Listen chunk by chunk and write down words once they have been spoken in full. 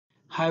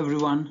Hi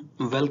everyone,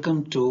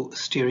 welcome to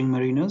Steering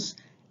Mariners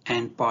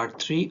and part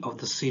 3 of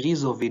the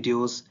series of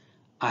videos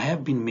I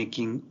have been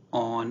making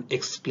on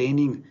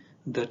explaining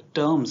the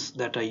terms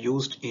that are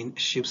used in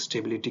ship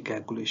stability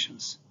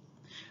calculations.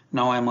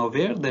 Now I'm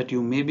aware that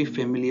you may be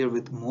familiar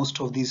with most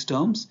of these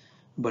terms,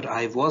 but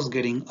I was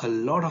getting a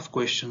lot of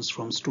questions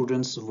from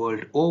students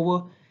world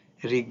over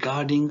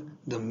regarding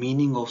the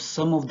meaning of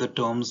some of the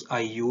terms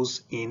I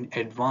use in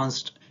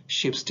advanced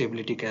ship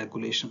stability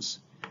calculations.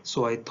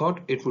 So I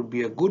thought it would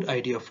be a good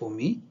idea for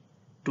me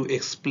to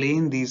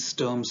explain these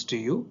terms to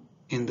you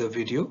in the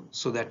video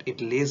so that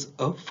it lays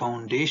a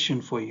foundation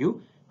for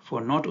you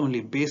for not only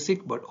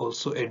basic but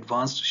also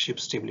advanced ship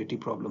stability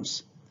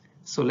problems.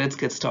 So let's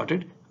get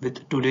started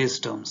with today's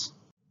terms.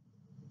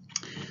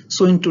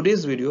 So in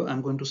today's video,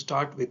 I'm going to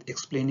start with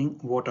explaining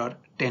what are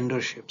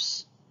tender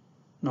ships.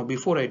 Now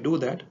before I do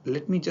that,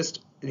 let me just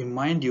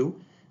remind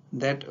you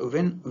that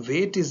when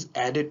weight is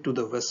added to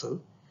the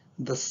vessel,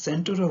 the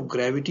center of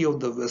gravity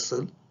of the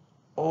vessel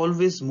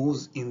always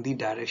moves in the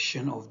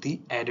direction of the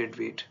added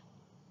weight.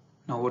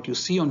 Now what you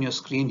see on your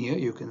screen here,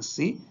 you can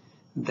see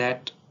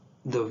that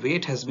the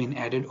weight has been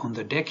added on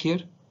the deck here,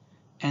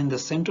 and the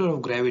center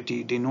of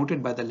gravity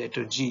denoted by the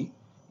letter G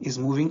is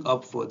moving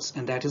upwards,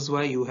 and that is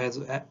why you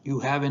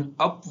have an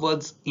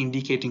upwards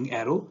indicating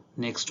arrow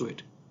next to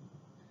it.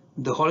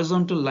 The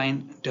horizontal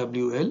line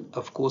WL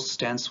of course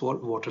stands for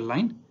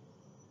waterline.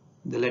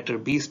 The letter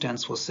B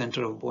stands for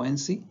center of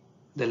buoyancy.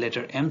 The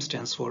letter M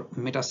stands for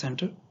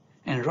metacenter.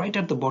 And right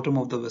at the bottom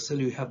of the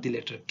vessel you have the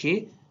letter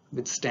K,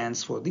 which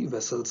stands for the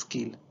vessel's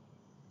keel.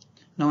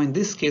 Now in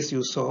this case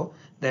you saw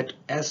that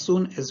as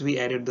soon as we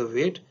added the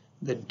weight,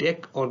 the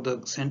deck or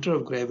the center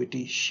of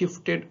gravity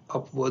shifted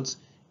upwards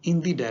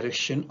in the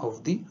direction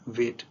of the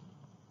weight.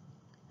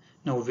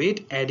 Now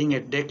weight adding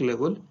at deck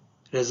level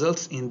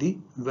results in the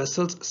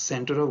vessel's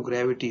center of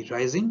gravity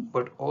rising,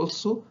 but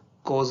also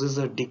causes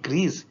a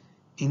decrease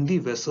in the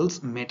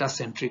vessel's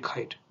metacentric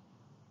height.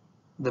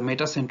 The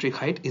metacentric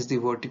height is the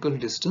vertical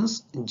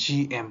distance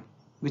GM,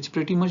 which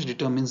pretty much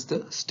determines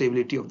the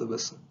stability of the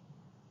vessel.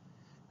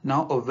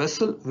 Now a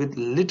vessel with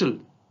little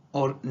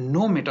or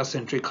no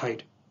metacentric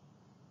height,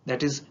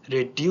 that is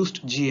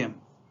reduced GM,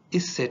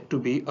 is said to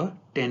be a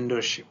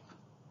tender ship.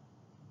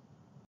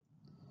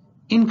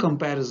 In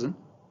comparison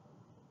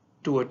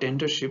to a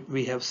tender ship,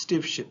 we have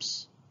stiff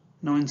ships.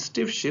 Now in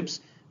stiff ships,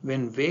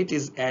 when weight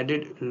is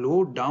added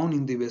low down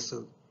in the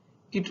vessel,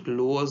 it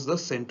lowers the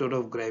center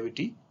of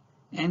gravity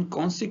and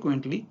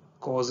consequently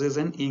causes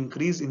an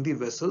increase in the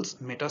vessel's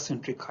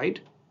metacentric height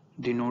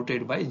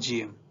denoted by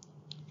GM.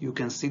 You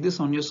can see this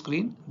on your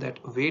screen that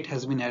weight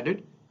has been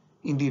added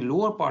in the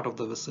lower part of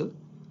the vessel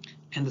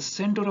and the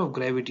center of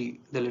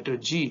gravity, the letter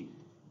G,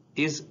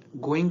 is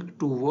going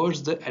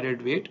towards the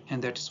added weight,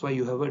 and that is why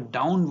you have a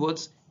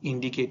downwards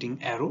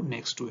indicating arrow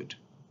next to it.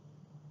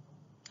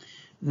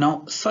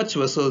 Now such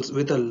vessels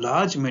with a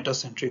large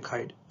metacentric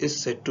height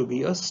is said to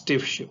be a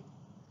stiff ship.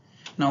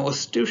 Now a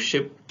stiff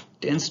ship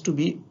tends to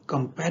be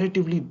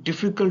comparatively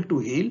difficult to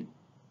heel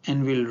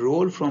and will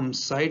roll from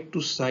side to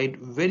side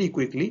very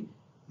quickly,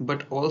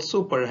 but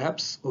also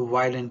perhaps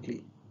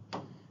violently.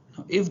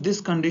 Now, if this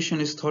condition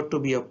is thought to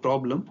be a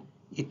problem,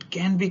 it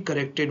can be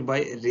corrected by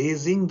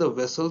raising the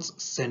vessel's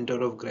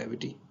center of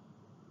gravity.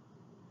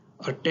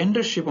 A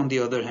tender ship, on the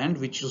other hand,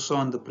 which you saw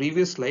on the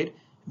previous slide,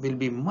 will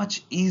be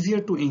much easier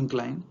to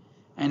incline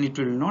and it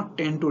will not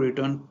tend to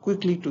return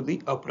quickly to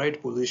the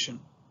upright position.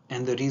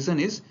 And the reason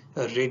is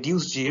a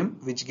reduced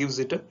GM, which gives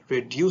it a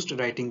reduced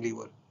righting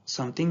lever,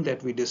 something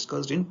that we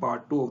discussed in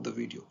part 2 of the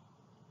video.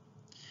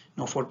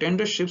 Now for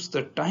tender ships,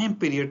 the time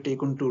period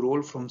taken to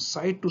roll from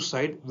side to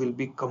side will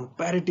be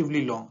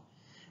comparatively long,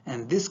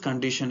 and this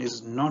condition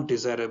is not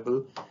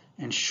desirable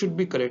and should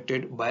be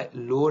corrected by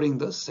lowering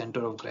the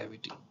center of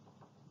gravity.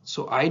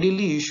 So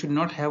ideally you should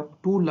not have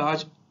too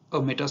large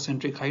a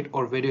metacentric height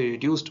or very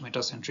reduced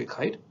metacentric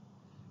height.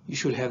 You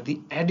should have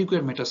the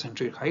adequate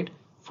metacentric height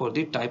for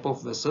the type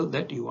of vessel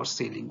that you are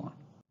sailing on.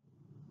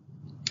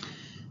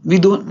 We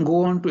don't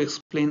go on to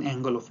explain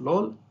angle of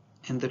loll,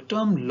 and the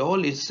term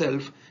loll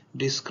itself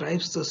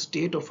describes the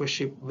state of a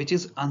ship which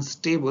is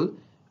unstable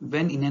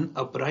when in an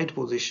upright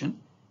position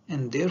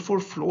and therefore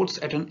floats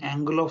at an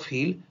angle of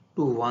heel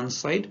to one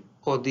side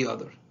or the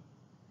other.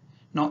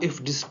 Now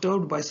if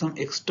disturbed by some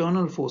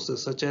external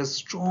forces such as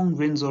strong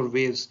winds or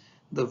waves,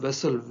 the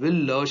vessel will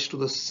lurch to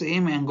the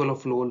same angle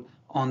of loll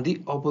on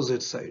the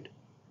opposite side.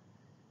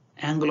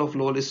 Angle of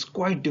loll is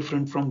quite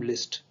different from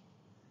list.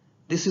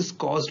 This is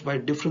caused by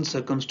different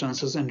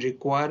circumstances and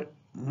require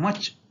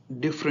much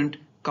different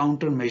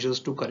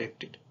countermeasures to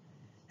correct it.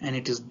 And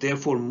it is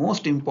therefore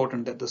most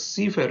important that the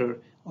seafarer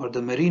or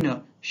the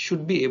mariner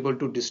should be able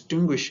to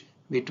distinguish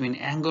between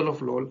angle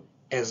of loll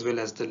as well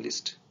as the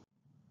list.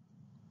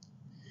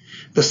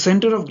 The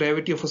center of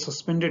gravity of a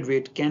suspended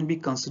weight can be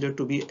considered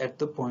to be at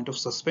the point of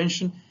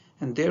suspension,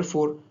 and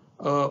therefore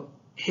a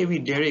heavy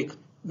derrick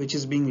which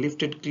is being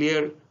lifted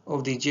clear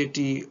of the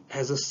jetty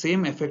has the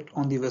same effect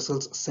on the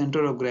vessel's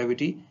center of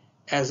gravity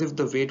as if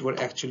the weight were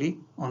actually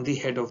on the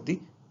head of the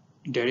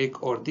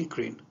derrick or the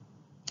crane.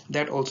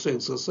 that also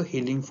exerts a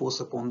healing force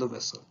upon the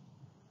vessel.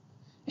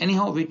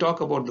 Anyhow, we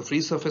talk about the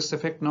free surface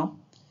effect now.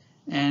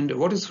 And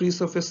what is free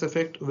surface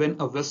effect? When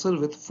a vessel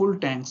with full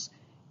tanks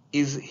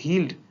is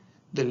healed,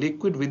 the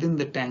liquid within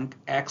the tank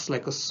acts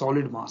like a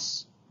solid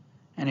mass,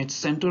 and its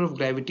center of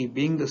gravity,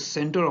 being the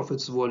center of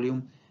its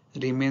volume,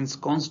 remains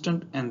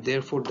constant and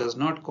therefore does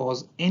not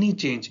cause any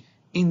change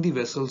in the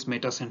vessel's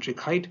metacentric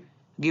height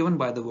given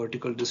by the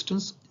vertical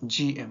distance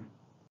gm.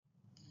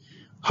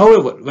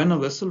 However, when a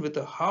vessel with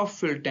a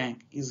half-filled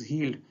tank is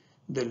healed,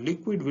 the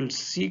liquid will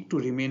seek to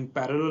remain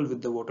parallel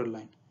with the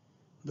waterline.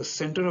 The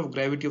center of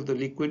gravity of the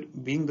liquid,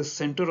 being the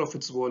center of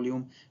its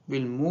volume,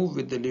 will move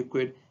with the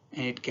liquid,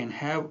 and it can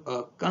have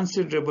a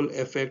considerable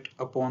effect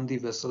upon the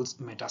vessel's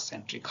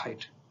metacentric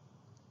height.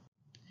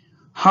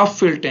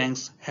 Half-filled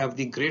tanks have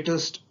the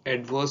greatest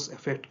adverse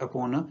effect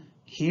upon a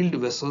healed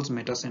vessel's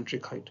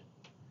metacentric height.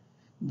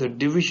 The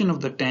division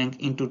of the tank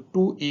into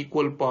two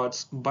equal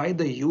parts by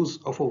the use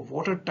of a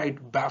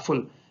watertight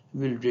baffle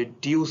will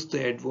reduce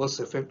the adverse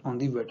effect on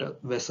the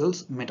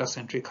vessel's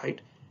metacentric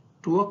height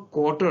to a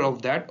quarter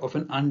of that of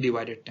an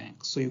undivided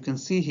tank. So you can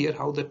see here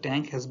how the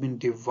tank has been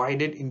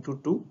divided into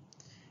two,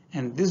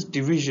 and this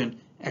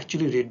division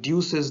actually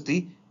reduces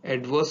the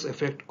adverse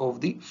effect of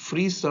the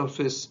free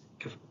surface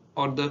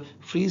or the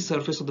free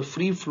surface of the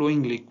free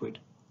flowing liquid.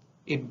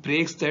 It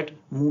breaks that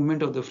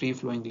movement of the free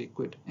flowing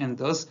liquid and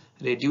thus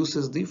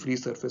reduces the free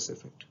surface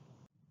effect.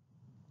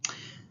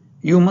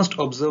 You must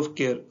observe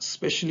care,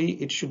 especially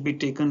it should be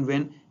taken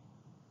when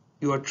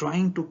you are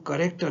trying to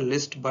correct a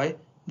list by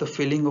the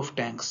filling of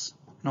tanks.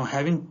 Now,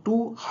 having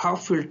two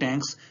half-filled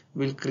tanks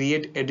will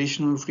create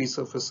additional free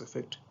surface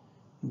effect.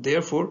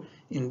 Therefore,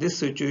 in this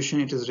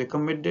situation, it is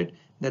recommended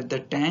that the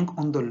tank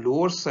on the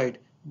lower side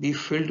be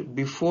filled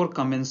before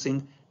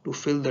commencing to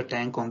fill the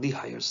tank on the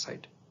higher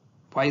side.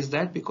 Why is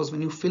that? Because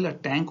when you fill a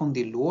tank on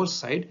the lower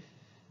side,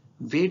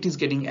 weight is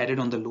getting added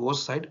on the lower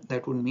side.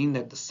 That would mean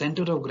that the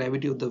center of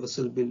gravity of the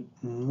vessel will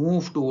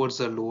move towards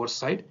the lower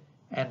side,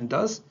 and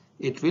thus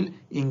it will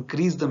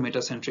increase the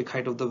metacentric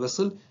height of the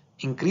vessel,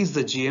 increase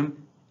the GM,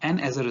 and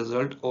as a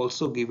result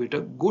also give it a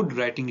good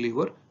righting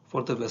lever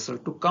for the vessel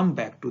to come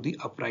back to the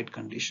upright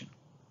condition.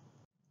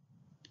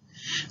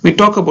 We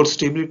talk about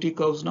stability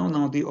curves now.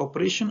 Now the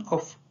operation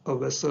of a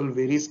vessel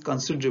varies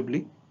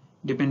considerably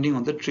depending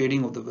on the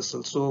trading of the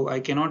vessel. So I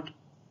cannot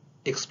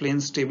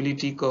explain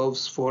stability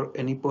curves for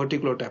any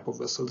particular type of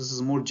vessel. This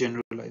is more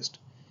generalized.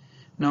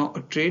 Now a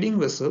trading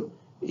vessel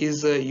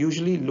is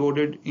usually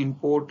loaded in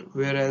port,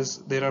 whereas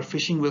there are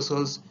fishing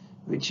vessels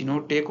which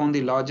take on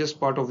the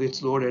largest part of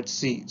its load at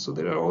sea. So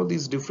there are all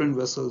these different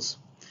vessels.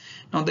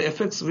 Now the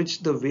effects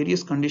which the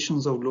various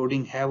conditions of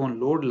loading have on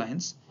load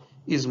lines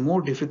is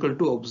more difficult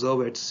to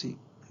observe at sea.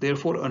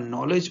 Therefore, a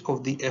knowledge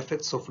of the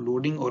effects of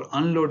loading or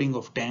unloading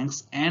of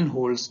tanks and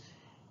holds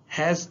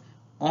has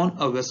on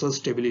a vessel's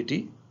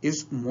stability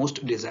is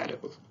most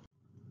desirable.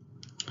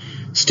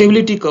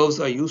 Stability curves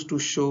are used to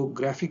show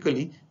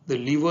graphically the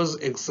levers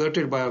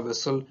exerted by a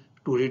vessel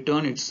to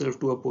return itself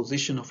to a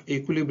position of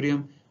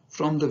equilibrium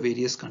from the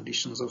various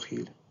conditions of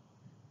heel.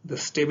 The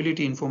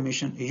stability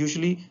information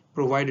usually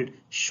provided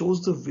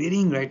shows the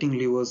varying righting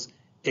levers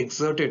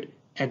exerted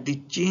at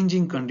the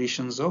changing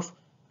conditions of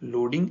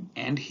loading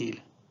and heel.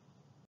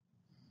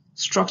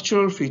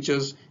 Structural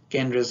features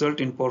can result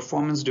in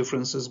performance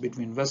differences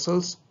between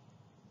vessels.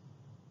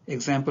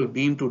 Example,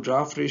 beam to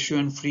draft ratio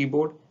and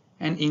freeboard.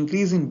 An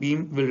increase in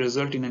beam will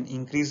result in an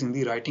increase in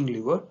the righting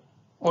lever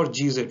or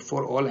GZ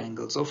for all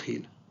angles of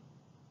heel.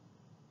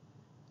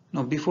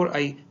 Now before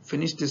I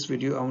finish this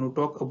video, I want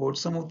to talk about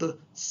some of the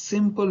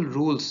simple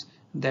rules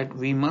that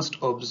we must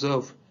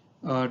observe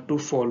to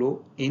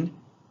follow in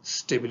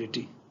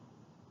stability.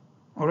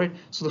 Alright,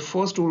 so the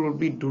first rule would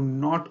be do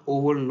not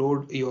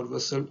overload your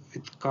vessel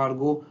with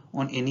cargo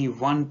on any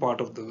one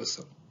part of the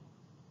vessel.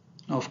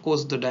 Now of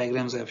course the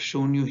diagrams I have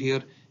shown you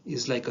here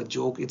is like a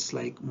joke, it's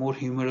like more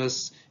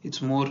humorous,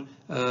 it's more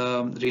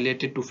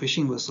related to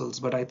fishing vessels,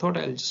 but I thought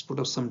I'll just put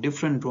up some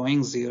different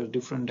drawings here,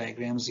 different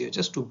diagrams here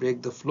just to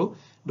break the flow.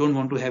 Don't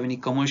want to have any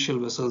commercial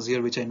vessels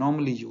here which I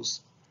normally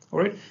use.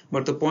 Alright,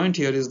 but the point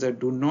here is that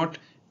do not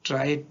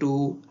try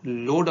to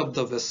load up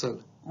the vessel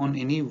on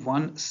any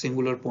one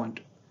singular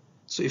point.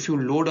 So if you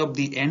load up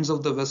the ends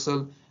of the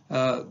vessel,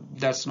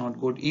 that's not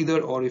good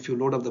either, or if you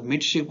load up the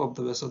midship of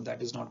the vessel,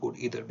 that is not good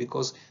either,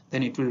 because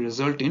then it will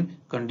result in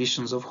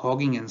conditions of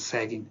hogging and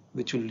sagging,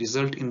 which will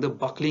result in the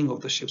buckling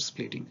of the ship's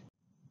plating.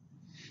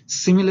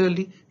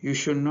 Similarly, you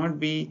should not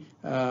be,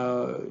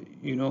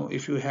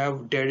 if you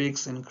have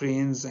derricks and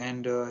cranes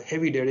and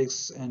heavy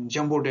derricks and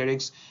jumbo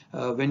derricks,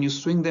 when you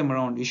swing them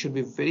around, you should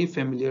be very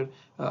familiar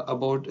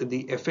about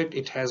the effect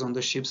it has on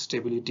the ship's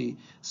stability,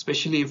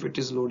 especially if it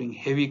is loading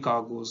heavy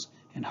cargoes,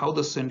 and how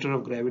the center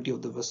of gravity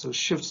of the vessel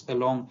shifts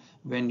along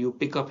when you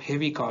pick up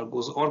heavy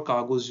cargoes or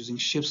cargoes using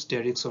ship's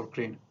derricks or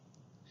crane.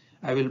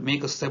 I will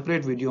make a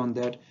separate video on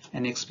that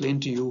and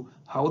explain to you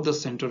how the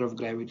center of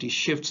gravity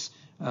shifts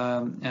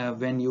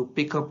when you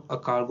pick up a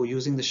cargo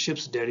using the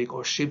ship's derrick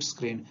or ship's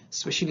crane,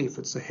 especially if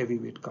it's a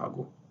heavyweight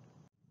cargo.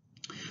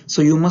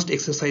 So you must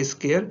exercise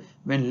care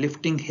when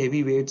lifting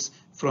heavy weights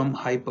from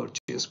high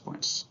purchase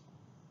points.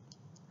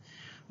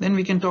 Then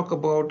we can talk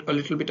about a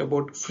little bit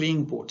about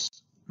freeing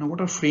ports. Now,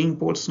 what are freeing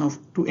ports? Now,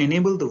 to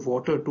enable the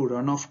water to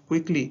run off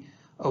quickly,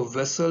 a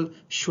vessel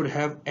should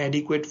have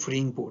adequate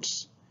freeing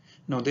ports.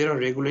 Now, there are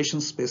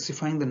regulations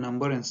specifying the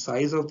number and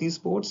size of these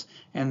ports,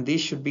 and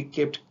these should be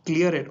kept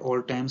clear at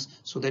all times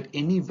so that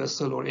any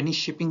vessel or any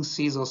shipping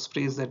seas or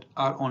sprays that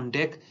are on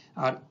deck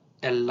are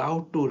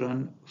allowed to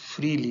run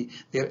freely.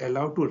 They are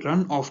allowed to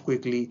run off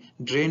quickly,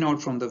 drain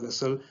out from the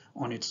vessel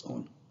on its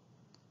own.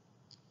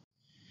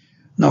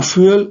 Now,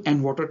 fuel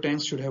and water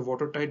tanks should have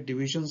watertight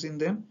divisions in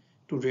them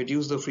to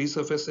reduce the free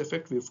surface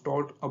effect. We've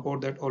talked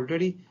about that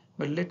already,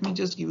 but let me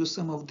just give you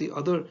some of the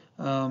other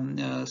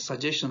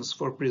suggestions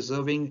for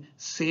preserving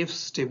safe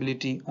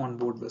stability on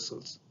board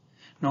vessels.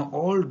 Now,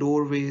 all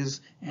doorways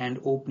and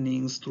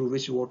openings through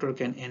which water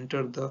can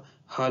enter the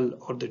hull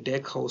or the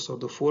deck house or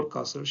the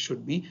forecastle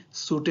should be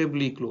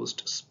suitably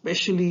closed,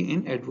 especially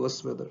in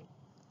adverse weather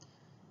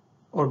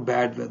or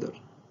bad weather.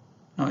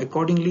 Now,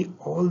 accordingly,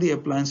 all the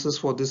appliances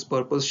for this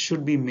purpose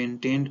should be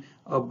maintained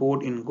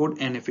aboard in good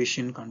and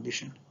efficient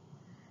condition.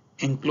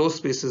 Enclosed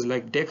spaces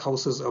like deck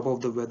houses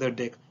above the weather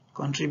deck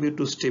contribute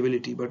to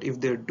stability, but if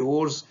their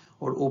doors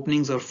or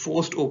openings are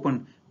forced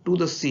open to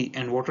the sea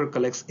and water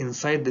collects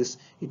inside this,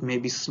 it may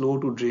be slow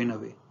to drain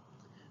away.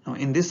 Now,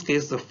 in this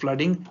case, the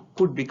flooding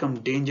could become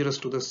dangerous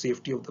to the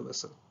safety of the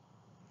vessel.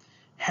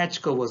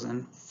 Hatch covers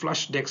and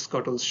flush deck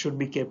scuttles should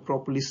be kept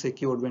properly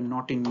secured when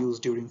not in use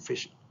during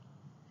fishing.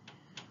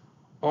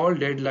 All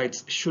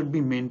deadlights should be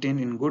maintained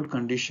in good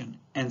condition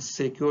and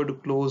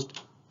secured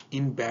closed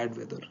in bad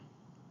weather.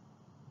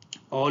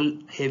 All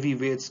heavy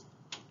weights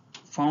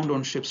found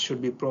on ships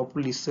should be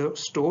properly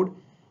stored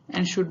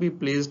and should be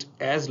placed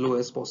as low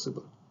as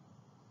possible.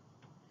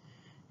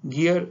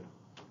 Gear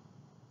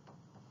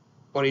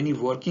or any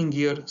working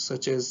gear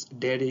such as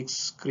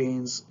derricks,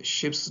 cranes,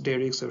 ship's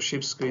derricks or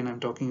ship's crane I'm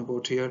talking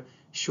about here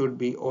should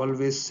be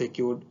always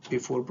secured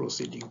before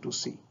proceeding to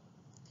sea.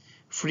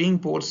 Freeing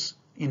ports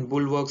in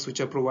bulwarks which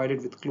are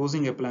provided with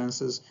closing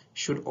appliances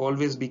should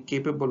always be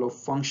capable of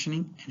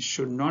functioning and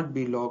should not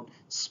be locked,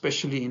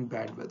 especially in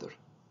bad weather.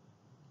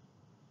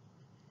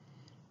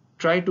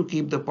 Try to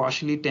keep the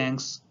partially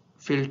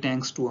filled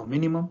tanks to a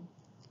minimum.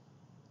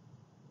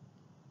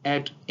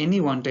 At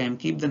any one time,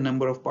 keep the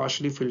number of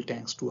partially filled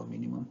tanks to a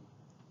minimum.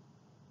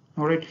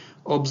 Alright,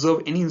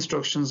 observe any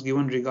instructions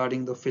given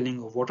regarding the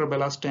filling of water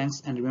ballast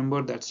tanks and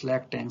remember that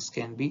slack tanks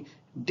can be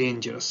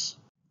dangerous.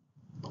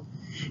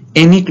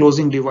 Any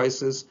closing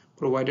devices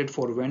provided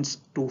for vents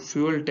to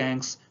fuel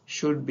tanks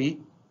should be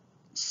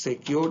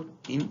secured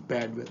in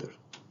bad weather.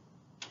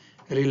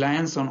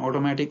 Reliance on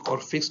automatic or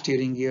fixed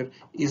steering gear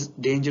is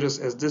dangerous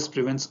as this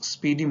prevents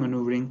speedy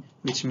maneuvering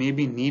which may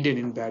be needed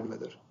in bad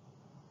weather.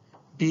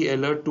 Be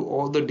alert to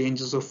all the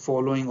dangers of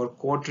following or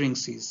quartering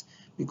seas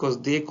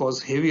because they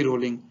cause heavy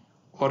rolling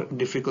or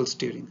difficult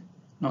steering.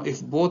 Now,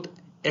 if both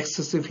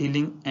excessive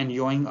heeling and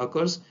yawing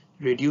occurs,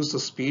 reduce the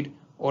speed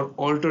or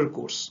alter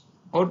course,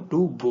 or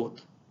do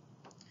both.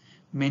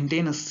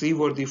 Maintain a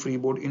seaworthy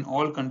freeboard in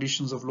all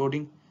conditions of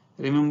loading.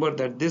 Remember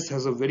that this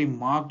has a very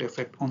marked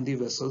effect on the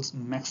vessel's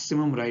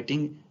maximum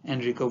righting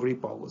and recovery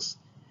powers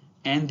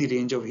and the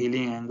range of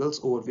heeling angles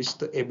over which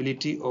the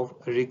ability of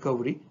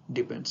recovery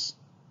depends.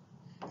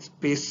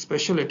 Pay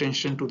special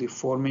attention to the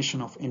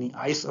formation of any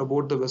ice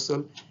aboard the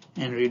vessel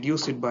and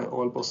reduce it by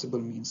all possible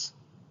means.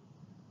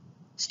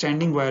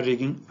 Standing wire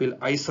rigging will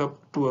ice up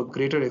to a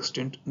greater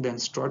extent than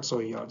struts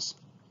or yards.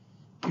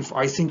 If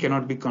icing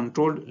cannot be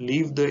controlled,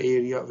 leave the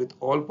area with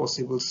all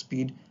possible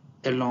speed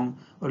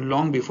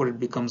long before it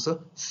becomes a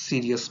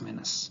serious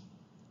menace.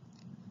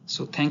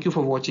 So thank you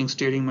for watching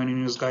Steering Money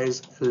News,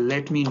 guys.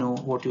 Let me know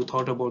what you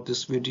thought about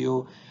this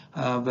video,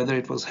 whether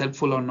it was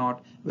helpful or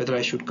not, whether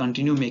I should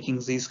continue making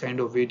these kind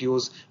of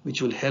videos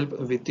which will help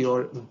with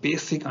your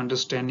basic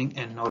understanding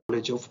and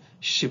knowledge of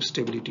ship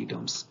stability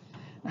terms.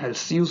 I'll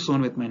see you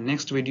soon with my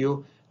next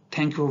video.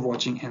 Thank you for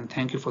watching and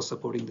thank you for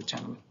supporting the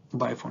channel.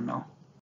 Bye for now.